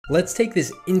Let's take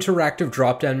this interactive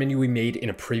drop-down menu we made in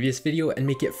a previous video and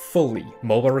make it fully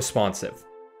mobile responsive.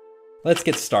 Let's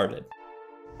get started.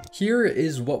 Here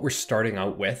is what we're starting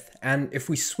out with, and if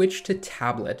we switch to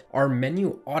tablet, our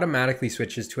menu automatically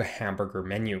switches to a hamburger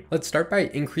menu. Let's start by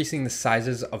increasing the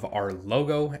sizes of our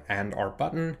logo and our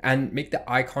button, and make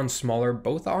the icon smaller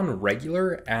both on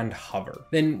regular and hover.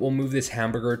 Then we'll move this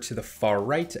hamburger to the far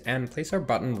right and place our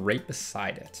button right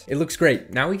beside it. It looks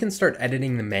great. Now we can start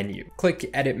editing the menu. Click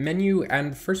Edit Menu,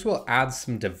 and first we'll add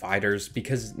some dividers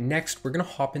because next we're gonna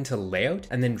hop into Layout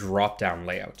and then drop down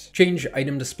Layout. Change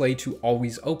Item Display to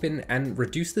Always Open and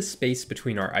reduce the space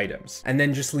between our items, and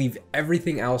then just leave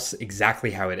everything else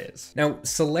exactly how it is. Now,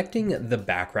 selecting the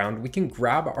background, we can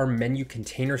grab our menu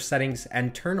container settings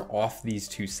and turn off these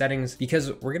two settings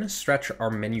because we're gonna stretch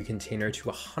our menu container to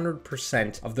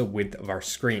 100% of the width of our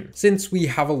screen. Since we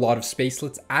have a lot of space,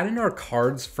 let's add in our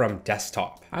cards from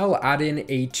desktop. I'll add in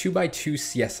a 2x2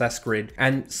 CSS grid,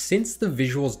 and since the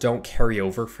visuals don't carry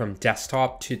over from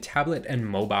desktop to tablet and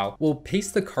mobile, we'll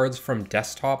paste the cards from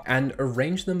desktop and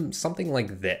arrange them something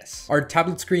like this. Our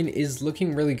tablet screen is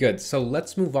looking really good, so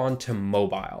let's move on to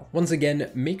mobile. Once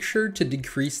again, make sure to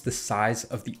decrease the size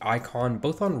of the icon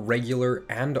both on regular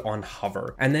and on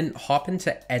hover, and then hop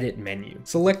into Edit Menu.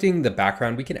 Selecting the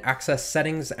background, we can access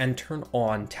settings and turn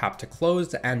on tap to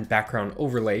close and background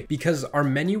overlay because our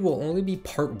menu will only be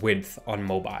part width on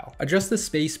mobile. Adjust the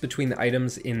space between the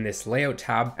items in this layout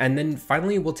tab, and then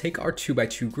finally we'll take our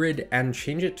 2x2 grid and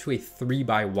change it to a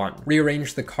 3x1.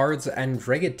 Rearrange the cards and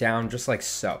drag it down just like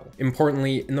so.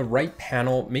 Importantly, in the right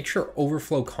panel, make sure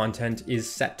overflow content is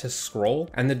set to scroll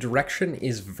and the direction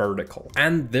is vertical.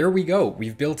 And there we go.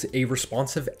 We've built a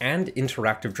responsive and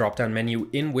interactive drop-down menu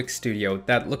in Wix Studio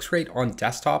that looks great on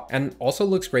desktop and also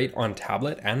looks great on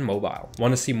tablet and mobile.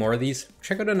 Want to see more of these?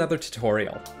 Check out another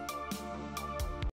tutorial.